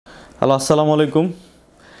Hello, আসসালামু আলাইকুম।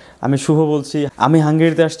 আমি শুভ বলছি। আমি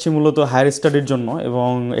হাঙ্গেরিতে আসছি মূলত হায়ার স্টাডির জন্য, এবং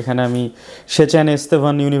এখানে আমি শেচেনি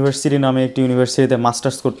ইস্তেভান ইউনিভার্সিটি নামে একটি ইউনিভার্সিটিতে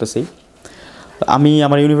মাস্টার্স করতেছি। আমি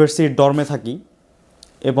আমার ইউনিভার্সিটির ডর্মে থাকি,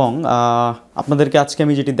 এবং আপনাদেরকে আজকে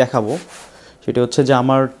আমি যেটি দেখাবো সেটি হচ্ছে যে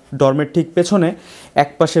আমার ডর্মের ঠিক পেছনে এক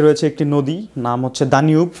পাশে রয়েছে একটি নদী, নাম হচ্ছে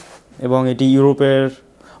দানিউব, এবং এটি ইউরোপের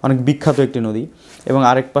অনেক বিখ্যাত একটি নদী, এবং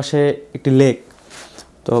আরেক পাশে একটি লেক।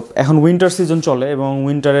 তো এখন উইন্টার সিজন চলে, এবং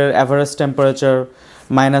উইন্টারের অ্যাভারেজ টেম্পারেচার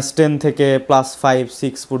 -10 থেকে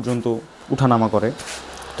 +5-6 পর্যন্ত উঠানামা করে।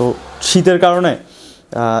 তো শীতের কারণে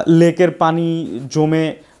লেকের পানি জমে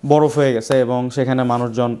বরফ হয়ে গেছে, এবং সেখানে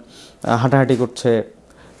মানুষজন হাঁটাহাঁটি করছে,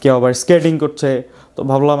 কেউ আবার স্কেটিং করছে। তো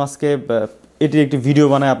ভাবলাম আজকে এটির একটি ভিডিও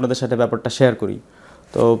বানায় আপনাদের সাথে ব্যাপারটা শেয়ার করি।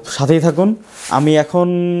 তো সাথেই থাকুন। আমি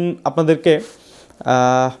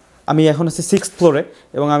এখন আছি 6th ফ্লোরে,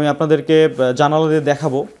 এবং আমি আপনাদেরকে জানালা দিয়ে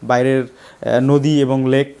দেখাবো বাইরের নদী এবং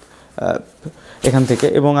লেক এখান থেকে,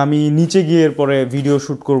 এবং আমি নিচে গিয়ে এরপরে ভিডিও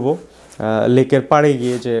শ্যুট করব লেকের পাড়ে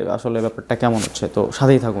গিয়ে, যে আসলে ব্যাপারটা কেমন হচ্ছে। তো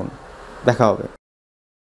সাথেই থাকুন, দেখা হবে।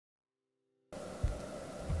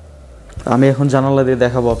 আমি এখন জানালা দিয়ে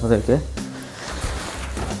দেখাবো আপনাদেরকে।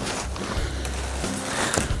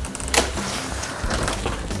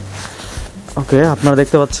 ওকে, আপনারা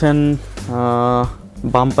দেখতে পাচ্ছেন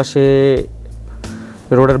বাম পাশে,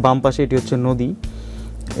 রোডের বাম পাশে এটি হচ্ছে নদী,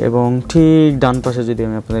 এবং ঠিক ডান পাশে যদি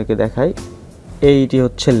আমি আপনাদেরকে দেখাই, এইটি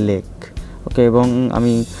হচ্ছে লেক। ওকে, এবং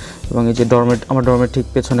এই যে আমার ডর্মের ঠিক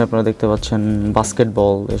পেছনে আপনারা দেখতে পাচ্ছেন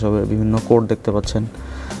বাস্কেটবল, এসবের বিভিন্ন কোর্ট দেখতে পাচ্ছেন।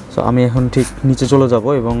 সো আমি এখন ঠিক নিচে চলে যাব,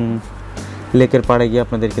 এবং লেকের পাড়ে গিয়ে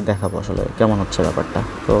আপনাদেরকে দেখাবো আসলে কেমন হচ্ছে ব্যাপারটা।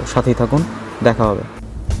 তো সাথেই থাকুন, দেখা হবে।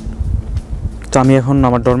 তো আমি এখন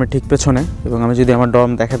আমার ডর্মের ঠিক পেছনে, এবং আমি যদি আমার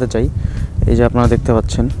ডর্ম দেখাতে চাই, এই যে আপনারা দেখতে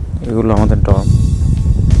পাচ্ছেন এগুলো আমাদের ডর্ম।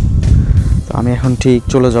 তো আমি এখন ঠিক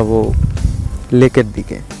চলে যাব লেকের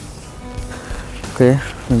দিকে। ওকে,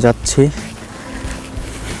 আমি যাচ্ছি,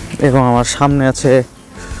 এবং আমার সামনে আছে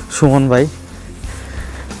সুমন ভাই।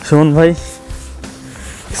 সুমন ভাই,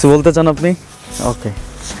 কিছু বলতে চান আপনি? ওকে,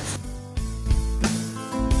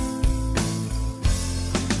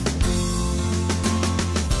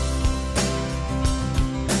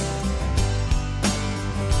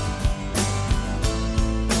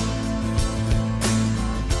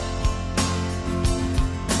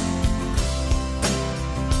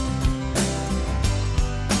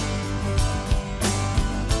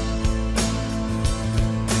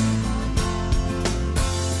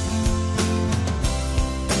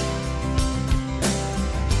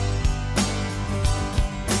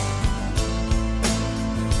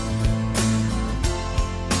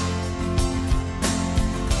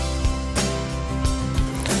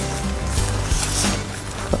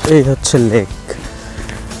 এই হচ্ছে লেক।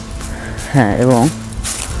 হ্যাঁ, এবং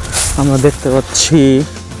আমরা দেখতে পাচ্ছি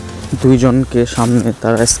দুইজনকে সামনে,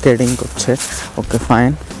 তারা স্কেটিং করছে। ওকে,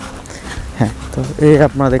 ফাইন। হ্যাঁ, তো এই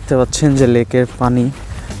আপনারা দেখতে পাচ্ছেন যে লেকের পানি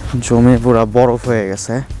জমে পুরো বরফ হয়ে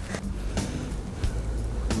গেছে।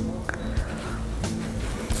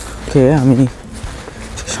 ওকে, আমি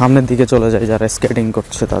সামনের দিকে চলে যাই, যারা স্কেটিং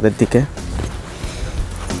করছে তাদের দিকে।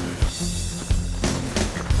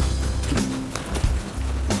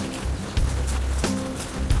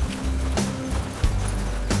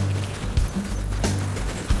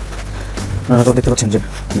 তো দেখতে পাচ্ছেন যে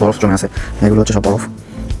বরফ জমে আছে, এগুলো হচ্ছে সব বরফ।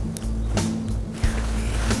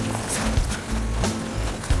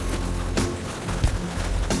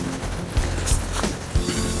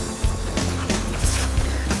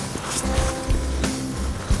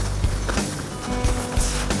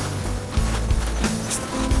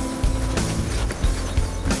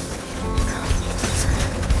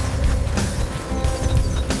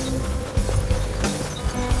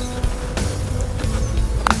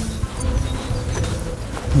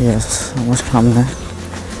 ইয়েস, আমার সামনে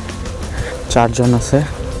 4 জন আছে,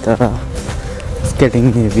 তারা স্কেটিং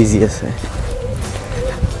নিয়ে বিজি আছে।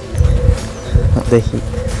 দেখি,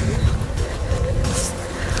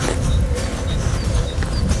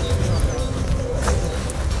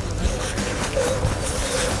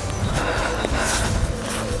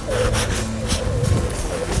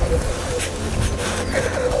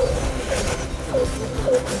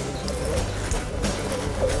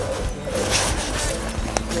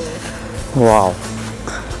 ওয়াও,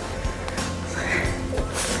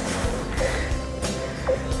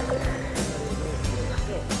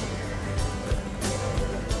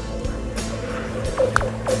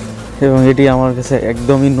 এবং এটি আমার কাছে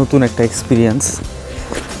একদমই নতুন একটা এক্সপিরিয়েন্স।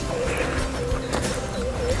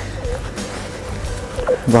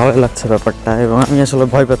 ভালো লাগছে ব্যাপারটা, এবং আমি আসলে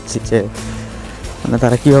ভয় পাচ্ছি যে মানে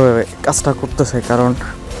তারা কীভাবে কাজটা করতেছে, কারণ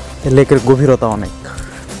লেকের গভীরতা অনেক।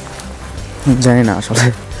 জানি না আসলে।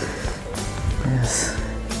 Yes.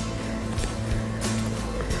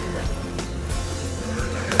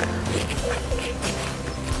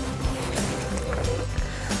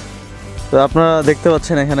 তো আপনারা দেখতে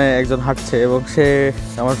পাচ্ছেন এখানে একজন হাঁটছে এবং সে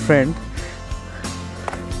আমার ফ্রেন্ড,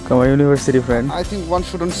 আমার university friend. I think one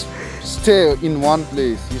shouldn't stay in one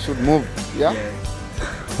place. You should move. Yeah.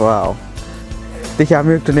 Wow, দেখি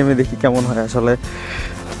আমিও একটু নেমে দেখি কেমন হয় আসলে।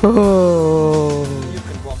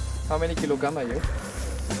 How many kilogram are you?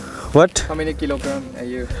 What? How many kilogram are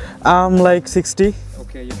you? I'm like 60.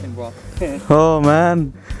 Okay, you can walk. Oh man,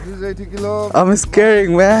 This is 80 kilo. I'm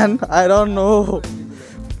scaring man. I don't know.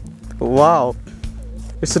 Wow,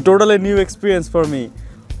 it's a totally new experience for me.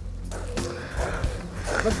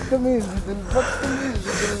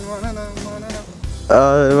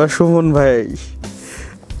 এবার সুমন ভাই,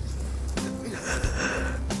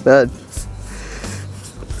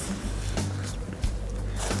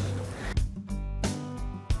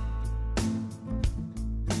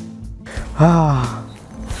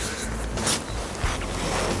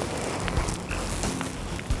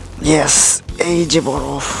 yes, এই যে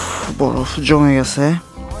বরফ বরফ জমে গেছে।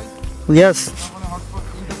 Yes,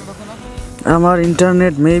 আমার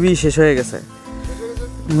internet maybe শেষ হয়ে গেছে,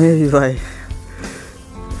 মেবি ভাই।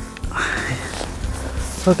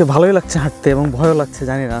 ওকে, ভালোই লাগছে হাঁটতে এবং ভয়ও লাগছে,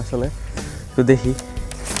 জানি না আসলে, একটু দেখি।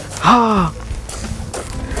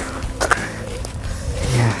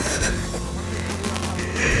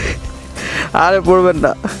 আরে পড়বেন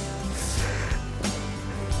না।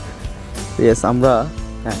 ইয়েস, আমরা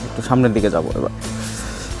একটু সামনের দিকে যাব এবার।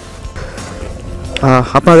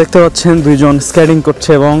 আপনারা দেখতে পাচ্ছেন দুইজন স্কেটিং করছে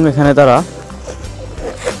এবং এখানে তারা,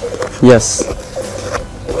 ইয়েস,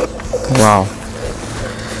 ওয়াও,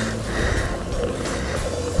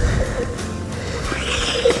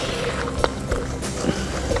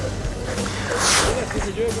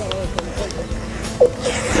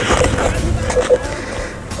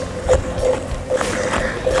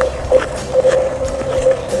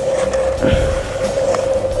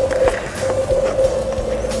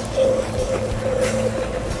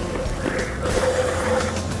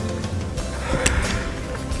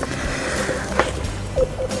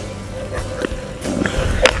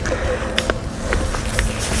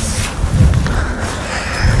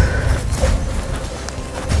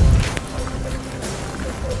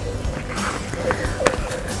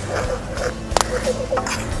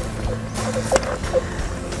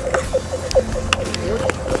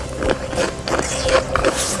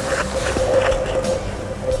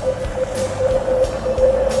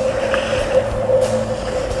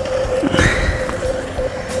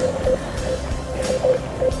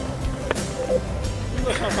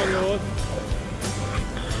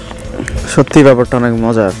 সত্যি ব্যাপারটা অনেক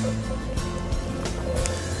মজার।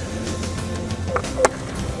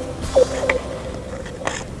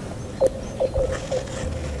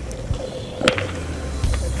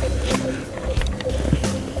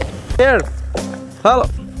 হ্যালো,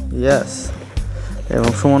 ইয়েস, এবং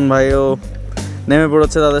সুমন ভাইও নেমে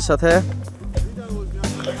পড়েছে তাদের সাথে।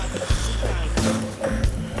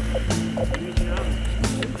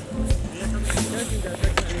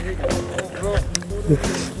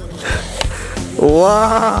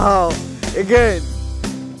 Wow! Again,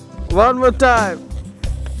 one more time.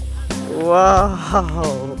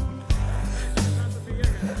 Wow!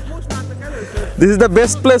 This is the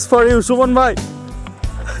best place for you, Suman bhai.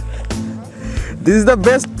 This is the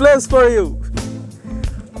best place for you.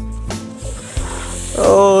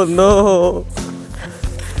 Oh no!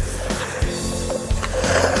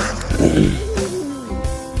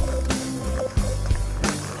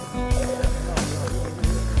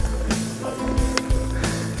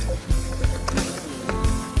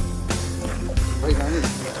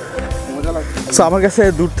 So আমার কাছে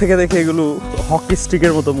দূর থেকে দেখে এগুলো হকি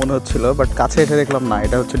স্টিকের মতো মনে হচ্ছিল, বাট কাছে এসে দেখলাম না,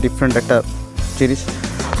 এটা হচ্ছে ডিফারেন্ট একটা জিনিস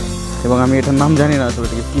এবং আমি এটার নাম জানি না আসলে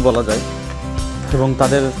এটাকে কী বলা যায়। এবং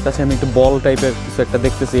তাদের কাছে আমি একটু বল টাইপের কিছু একটা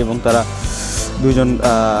দেখতেছি এবং তারা দুইজন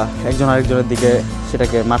একজন আরেকজনের দিকে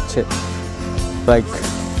সেটাকে মারছে, লাইক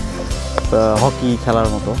হকি খেলার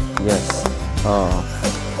মতো। Yes,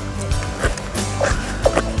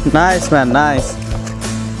 nice man, nice.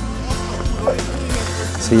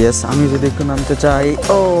 Yes, আমি যদি একটু নামতে চাই,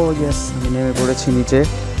 ও ইয়েস, আমি নেমে পড়েছি নিচে।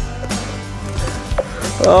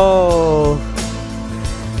 ও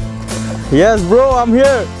yes bro, I am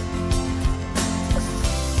here.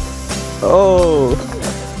 O,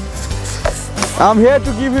 I am here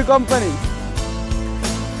to give you company.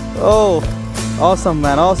 O, awesome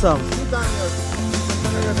man, awesome.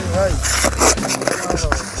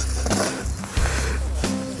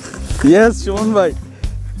 Yes Suman ভাই।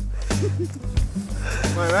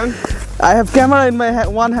 My man. I have camera in my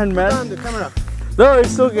one hand, man. Put down the camera. No,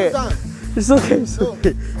 it's okay. Put down. It's okay. It's No.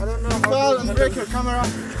 okay. I don't know. Fall and break your camera.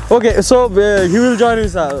 Okay, so he will join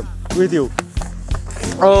with you.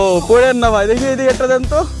 Oh, পড়েন না ভাই, দেখি এদিকে একটা দেন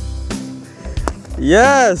তো।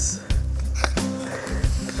 Yes.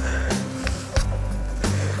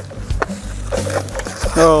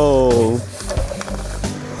 Oh.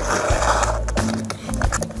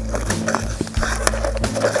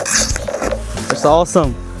 It's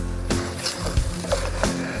awesome.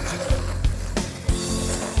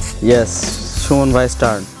 Yes, Shuman Bhai's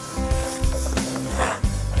turn.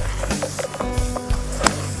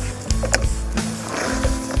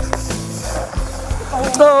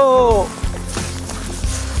 Oh.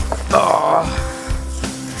 Oh.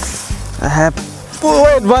 I have.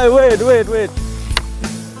 Wait.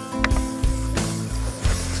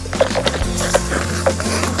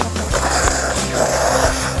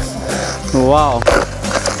 Wow.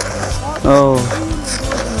 Oh.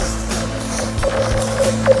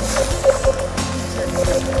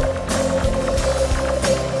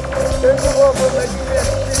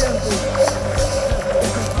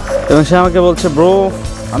 এবং সে আমাকে বলছে ব্রো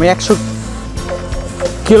আমি 100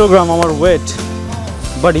 কিলোগ্রাম আমার wait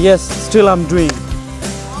but yes still I am doing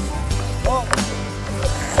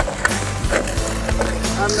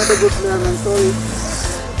I'm not a good man, I'm sorry.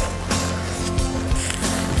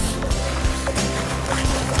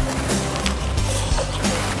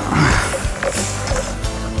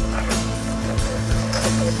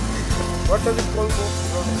 What does it call?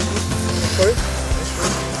 Sorry?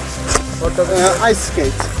 What does it ice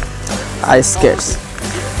skates. Ice skates.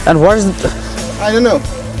 And what is I don't know.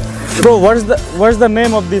 bro what is the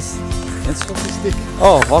name of this? Stick.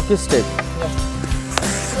 Oh, hockey stick.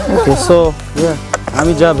 Okay, so yeah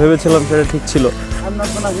আমি যা ভেবেছিলাম সেটা ঠিক ছিল I'm not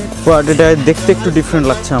gonna hit. But এটা দেখতে একটু different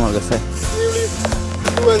লাগছে আমার কাছে Nearly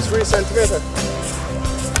 2 and 3 centimeters.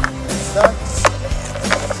 That.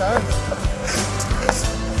 Sound.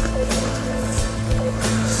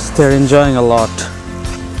 they're enjoying a lot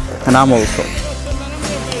and I'm also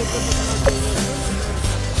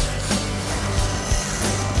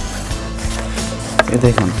এই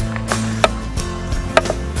দেখুন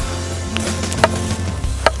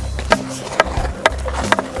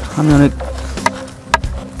আমি অনেক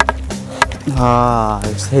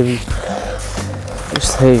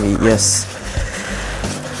it's heavy yes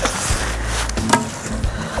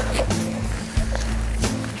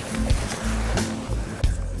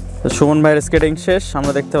তো সুমন ভাইয়ের স্কেটিং শেষ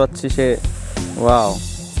আমরা দেখতে পাচ্ছি সে wow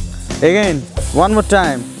again one more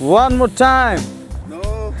time No,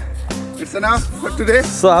 it's enough for today.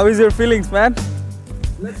 so how is your feelings man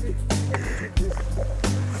Let's see.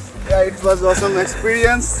 Yeah, it was awesome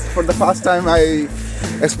experience. For the first time I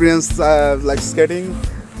experienced like skating,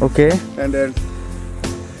 okay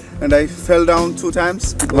and I fell down 2 times.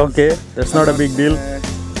 okay that's not a big deal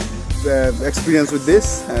The experience with this,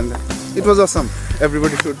 and it was awesome.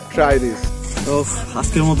 Everybody should try this. তো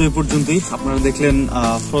আজকের মতো এই পর্যন্তই আপনারা দেখলেন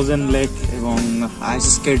frozen lake এবং ice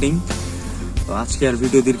skating তো আজকে আর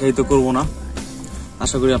ভিডিও দীর্ঘায়িত করব না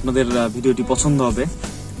আশা করি আপনাদের ভিডিওটি পছন্দ হবে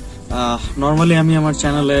নরমালি আমি আমার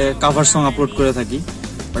চ্যানেলে কভার সং আপলোড করে থাকি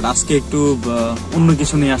বাট আজকে একটু অন্য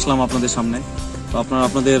কিছু নিয়ে আসলাম আপনাদের সামনে তো আপনারা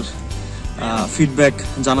আপনাদের ফিডব্যাক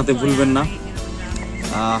জানাতে ভুলবেন না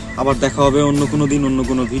আবার দেখা হবে অন্য কোনো দিন অন্য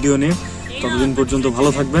কোনো ভিডিও নিয়ে ততদিন পর্যন্ত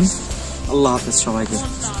ভালো থাকবেন আল্লাহ হাফেজ সবাইকে